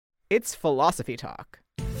It's Philosophy Talk.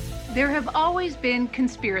 There have always been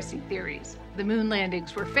conspiracy theories. The moon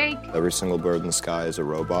landings were fake. Every single bird in the sky is a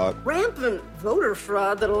robot. Rampant voter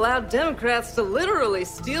fraud that allowed Democrats to literally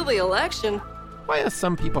steal the election. Why are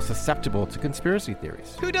some people susceptible to conspiracy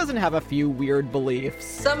theories? Who doesn't have a few weird beliefs?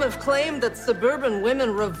 Some have claimed that suburban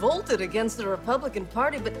women revolted against the Republican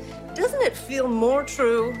Party, but doesn't it feel more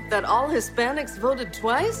true that all Hispanics voted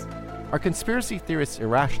twice? Are conspiracy theorists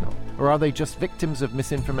irrational, or are they just victims of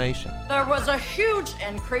misinformation? There was a huge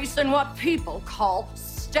increase in what people call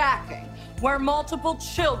stacking, where multiple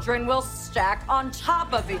children will stack on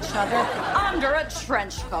top of each other under a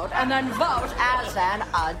trench coat and then vote as an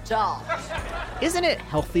adult. Isn't it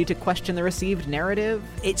healthy to question the received narrative?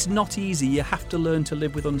 It's not easy. You have to learn to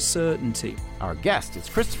live with uncertainty. Our guest is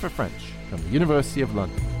Christopher French from the University of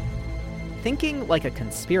London. Thinking like a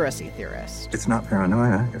conspiracy theorist. It's not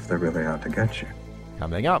paranoia if they're really out to get you.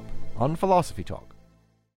 Coming up on Philosophy Talk.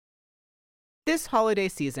 This holiday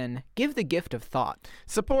season, give the gift of thought.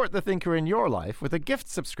 Support the thinker in your life with a gift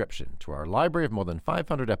subscription to our library of more than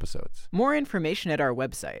 500 episodes. More information at our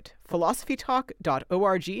website,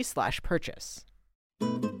 philosophytalk.org/purchase.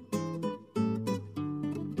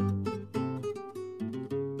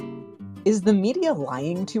 Is the media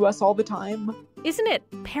lying to us all the time? Isn't it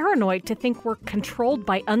paranoid to think we're controlled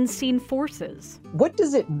by unseen forces? What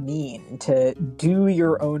does it mean to do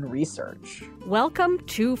your own research? Welcome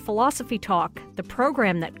to Philosophy Talk, the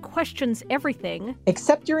program that questions everything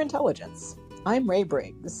except your intelligence. I'm Ray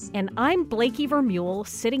Briggs. And I'm Blakey Vermeulen,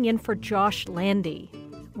 sitting in for Josh Landy.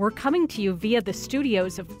 We're coming to you via the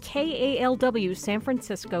studios of KALW San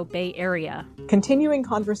Francisco Bay Area. Continuing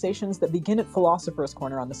conversations that begin at Philosopher's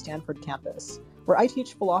Corner on the Stanford campus, where I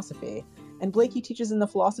teach philosophy, and Blakey teaches in the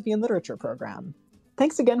Philosophy and Literature program.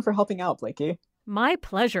 Thanks again for helping out, Blakey. My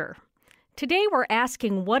pleasure. Today we're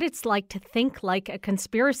asking what it's like to think like a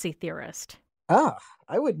conspiracy theorist. I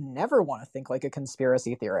would never want to think like a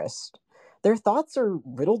conspiracy theorist. Their thoughts are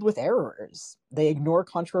riddled with errors. They ignore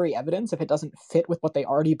contrary evidence if it doesn't fit with what they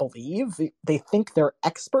already believe. They think they're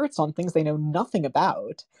experts on things they know nothing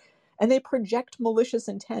about. And they project malicious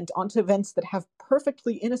intent onto events that have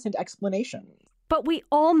perfectly innocent explanations. But we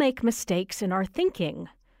all make mistakes in our thinking.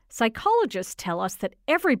 Psychologists tell us that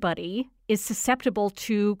everybody is susceptible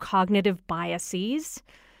to cognitive biases.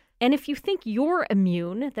 And if you think you're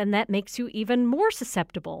immune, then that makes you even more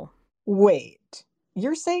susceptible. Wait.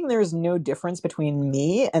 You're saying there's no difference between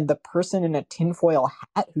me and the person in a tinfoil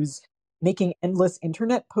hat who's making endless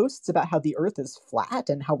internet posts about how the Earth is flat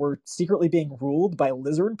and how we're secretly being ruled by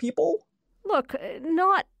lizard people? Look,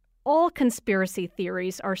 not all conspiracy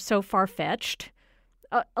theories are so far-fetched.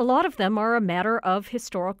 A lot of them are a matter of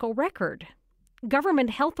historical record. Government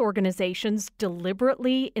health organizations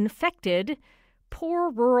deliberately infected poor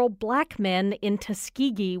rural black men in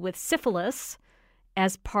Tuskegee with syphilis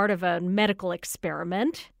as part of a medical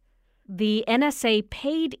experiment. The NSA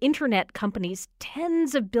paid internet companies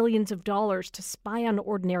tens of billions of dollars to spy on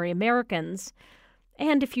ordinary Americans.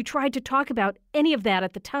 And if you tried to talk about any of that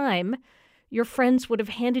at the time, your friends would have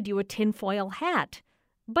handed you a tinfoil hat.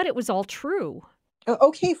 But it was all true.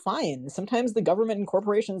 Okay, fine. Sometimes the government and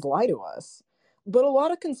corporations lie to us. But a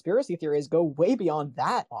lot of conspiracy theories go way beyond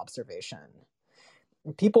that observation.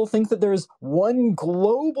 People think that there's one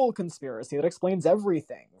global conspiracy that explains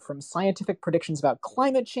everything, from scientific predictions about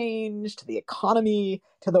climate change, to the economy,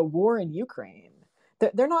 to the war in Ukraine.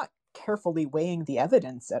 They're not carefully weighing the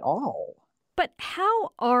evidence at all. But how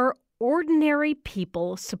are ordinary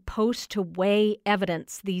people supposed to weigh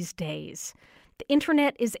evidence these days? The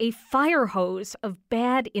internet is a fire hose of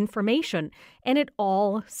bad information, and it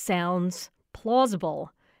all sounds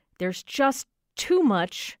plausible. There's just too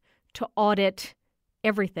much to audit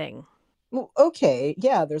everything. Well, okay,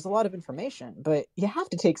 yeah, there's a lot of information, but you have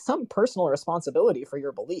to take some personal responsibility for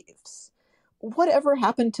your beliefs. Whatever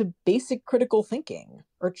happened to basic critical thinking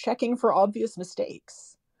or checking for obvious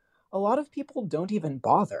mistakes? A lot of people don't even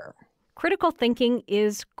bother. Critical thinking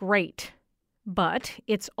is great, but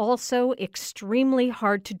it's also extremely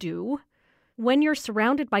hard to do when you're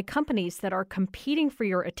surrounded by companies that are competing for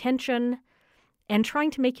your attention and trying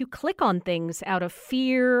to make you click on things out of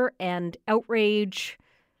fear and outrage.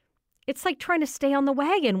 It's like trying to stay on the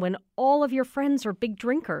wagon when all of your friends are big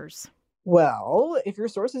drinkers. Well, if your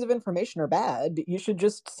sources of information are bad, you should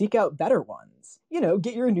just seek out better ones.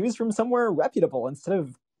 Get your news from somewhere reputable instead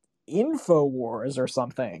of InfoWars or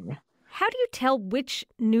something. How do you tell which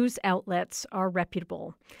news outlets are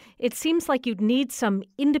reputable? It seems like you'd need some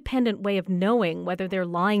independent way of knowing whether they're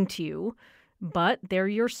lying to you, but they're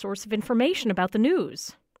your source of information about the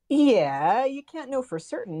news. Yeah, you can't know for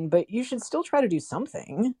certain, but you should still try to do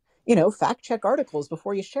something. Fact-check articles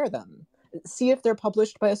before you share them. See if they're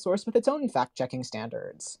published by a source with its own fact-checking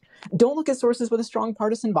standards. Don't look at sources with a strong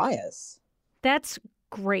partisan bias. That's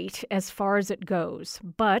great as far as it goes,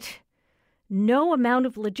 but no amount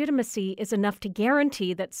of legitimacy is enough to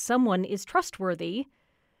guarantee that someone is trustworthy,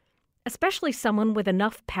 especially someone with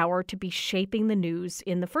enough power to be shaping the news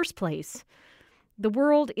in the first place. The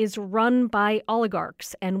world is run by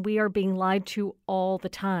oligarchs, and we are being lied to all the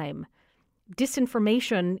time.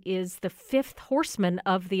 Disinformation is the fifth horseman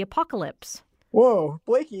of the apocalypse. Whoa,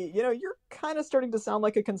 Blakey, you're kind of starting to sound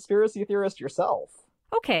like a conspiracy theorist yourself.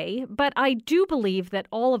 Okay, but I do believe that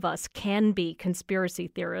all of us can be conspiracy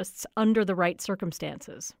theorists under the right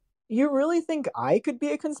circumstances. You really think I could be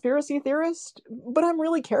a conspiracy theorist? But I'm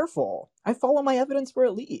really careful. I follow my evidence where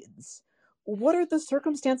it leads. What are the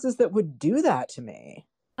circumstances that would do that to me?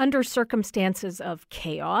 Under circumstances of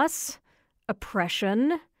chaos,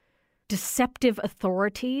 oppression, deceptive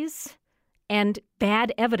authorities, and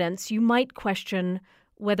bad evidence, you might question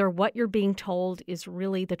whether what you're being told is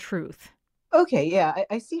really the truth. Okay, yeah,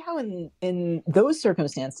 I see how in those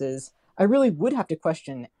circumstances, I really would have to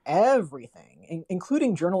question everything,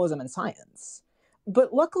 including journalism and science.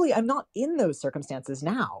 But luckily, I'm not in those circumstances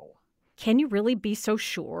now. Can you really be so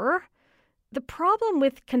sure? The problem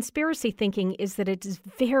with conspiracy thinking is that it is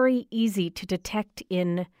very easy to detect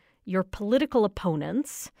in your political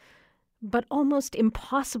opponents, but almost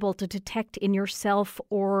impossible to detect in yourself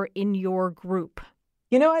or in your group.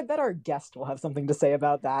 I bet our guest will have something to say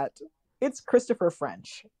about that. It's Christopher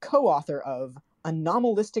French, co-author of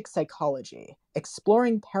Anomalistic Psychology,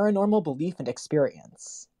 Exploring Paranormal Belief and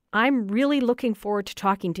Experience. I'm really looking forward to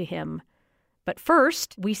talking to him. But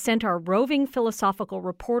first, we sent our roving philosophical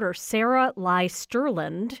reporter Sarah Lai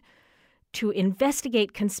Sterland to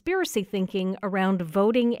investigate conspiracy thinking around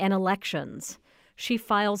voting and elections. She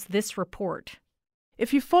files this report.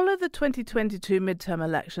 If you follow the 2022 midterm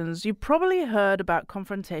elections, you probably heard about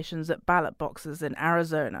confrontations at ballot boxes in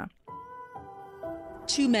Arizona.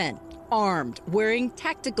 2 men, armed, wearing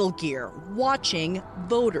tactical gear, watching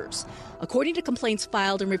voters. According to complaints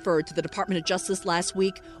filed and referred to the Department of Justice last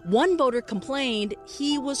week, one voter complained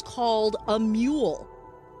he was called a mule.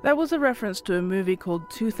 That was a reference to a movie called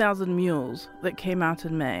 2,000 Mules that came out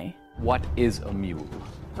in May. What is a mule?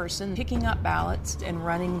 Person picking up ballots and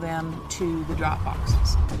running them to the drop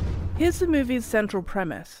boxes. Here's the movie's central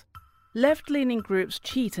premise. Left-leaning groups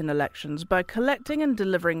cheat in elections by collecting and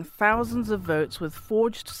delivering thousands of votes with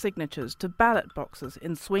forged signatures to ballot boxes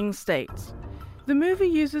in swing states. The movie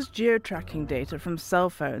uses geo-tracking data from cell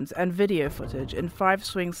phones and video footage in 5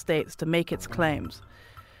 swing states to make its claims.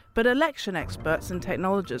 But election experts and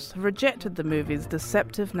technologists have rejected the movie's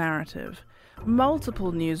deceptive narrative.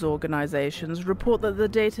 Multiple news organizations report that the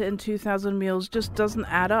data in 2,000 Mules just doesn't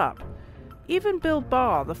add up. Even Bill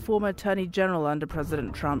Barr, the former Attorney General under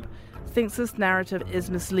President Trump, thinks this narrative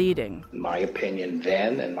is misleading. My opinion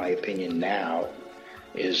then and my opinion now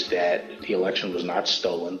is that the election was not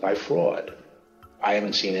stolen by fraud. I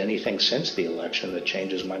haven't seen anything since the election that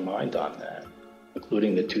changes my mind on that,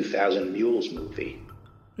 including the 2,000 Mules movie.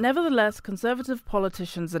 Nevertheless, conservative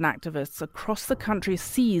politicians and activists across the country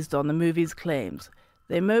seized on the movie's claims.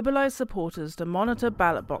 They mobilized supporters to monitor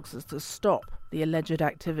ballot boxes to stop the alleged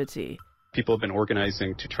activity. People have been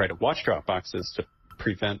organizing to try to watch drop boxes to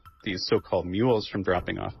prevent these so-called mules from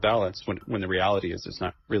dropping off ballots when the reality is there's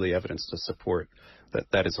not really evidence to support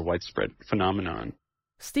that is a widespread phenomenon.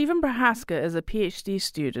 Stephen Prohaska is a PhD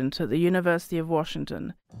student at the University of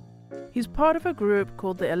Washington. He's part of a group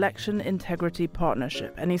called the Election Integrity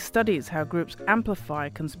Partnership, and he studies how groups amplify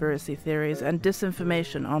conspiracy theories and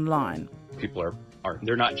disinformation online. People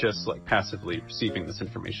they're not just like passively receiving this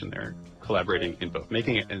information, they're collaborating in both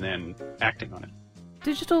making it and then acting on it.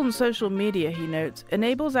 Digital and social media, he notes,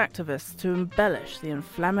 enables activists to embellish the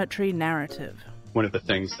inflammatory narrative. One of the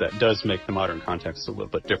things that does make the modern context a little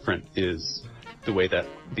bit different is the way that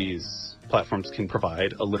these platforms can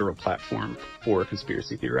provide a literal platform for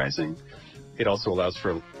conspiracy theorizing. It also allows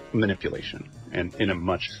for manipulation, and in a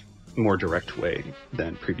much more direct way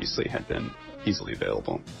than previously had been easily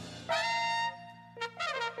available.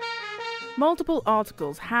 Multiple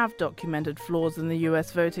articles have documented flaws in the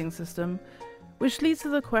US voting system, which leads to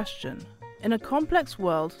the question, in a complex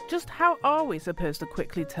world, just how are we supposed to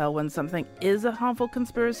quickly tell when something is a harmful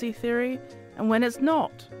conspiracy theory and when it's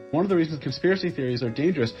not? One of the reasons conspiracy theories are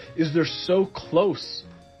dangerous is they're so close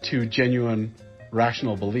to genuine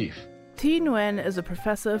rational belief. Thi Nguyen is a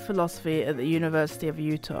professor of philosophy at the University of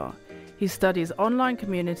Utah. He studies online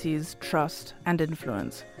communities, trust, and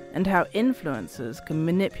influence, and how influencers can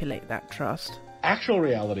manipulate that trust. Actual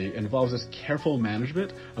reality involves this careful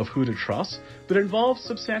management of who to trust, but involves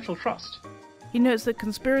substantial trust. He notes that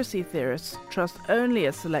conspiracy theorists trust only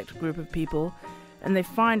a select group of people, and they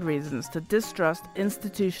find reasons to distrust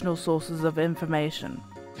institutional sources of information.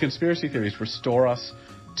 Conspiracy theories restore us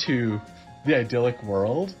to the idyllic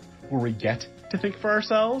world where we get to think for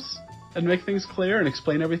ourselves and make things clear and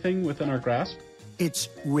explain everything within our grasp. It's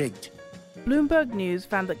rigged. Bloomberg News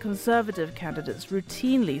found that conservative candidates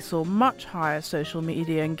routinely saw much higher social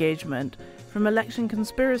media engagement from election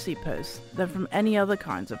conspiracy posts than from any other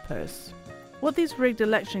kinds of posts. What these rigged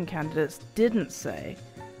election candidates didn't say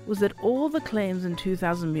was that all the claims in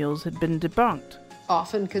 2000 Mules had been debunked.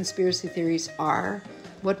 Often conspiracy theories are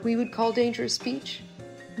what we would call dangerous speech.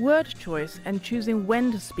 Word choice and choosing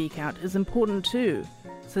when to speak out is important too,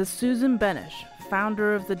 says Susan Benesch,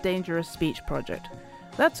 founder of the Dangerous Speech Project.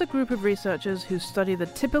 That's a group of researchers who study the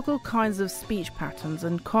typical kinds of speech patterns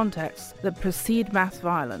and contexts that precede mass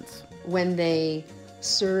violence. When they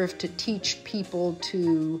serve to teach people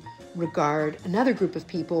to regard another group of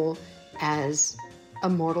people as a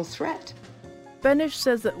mortal threat. Benesch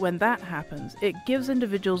says that when that happens, it gives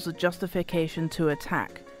individuals a justification to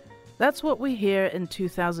attack. That's what we hear in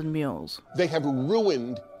 2000 Mules. They have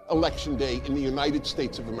ruined Election Day in the United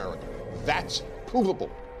States of America. That's provable.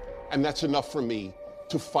 And that's enough for me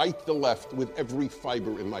to fight the left with every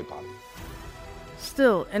fiber in my body.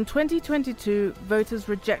 Still, in 2022, voters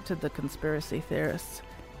rejected the conspiracy theorists,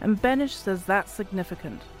 and Benesch says that's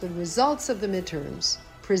significant. The results of the midterms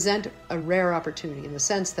present a rare opportunity in the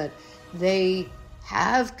sense that they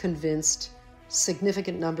have convinced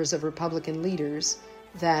significant numbers of Republican leaders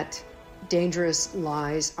that dangerous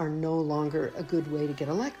lies are no longer a good way to get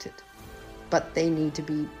elected. But they need to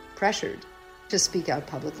be pressured to speak out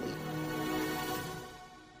publicly.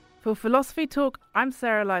 For Philosophy Talk, I'm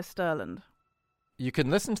Sarah Lai Sterland. You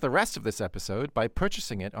can listen to the rest of this episode by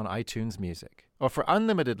purchasing it on iTunes Music. Or for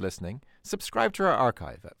unlimited listening, subscribe to our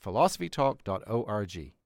archive at philosophytalk.org.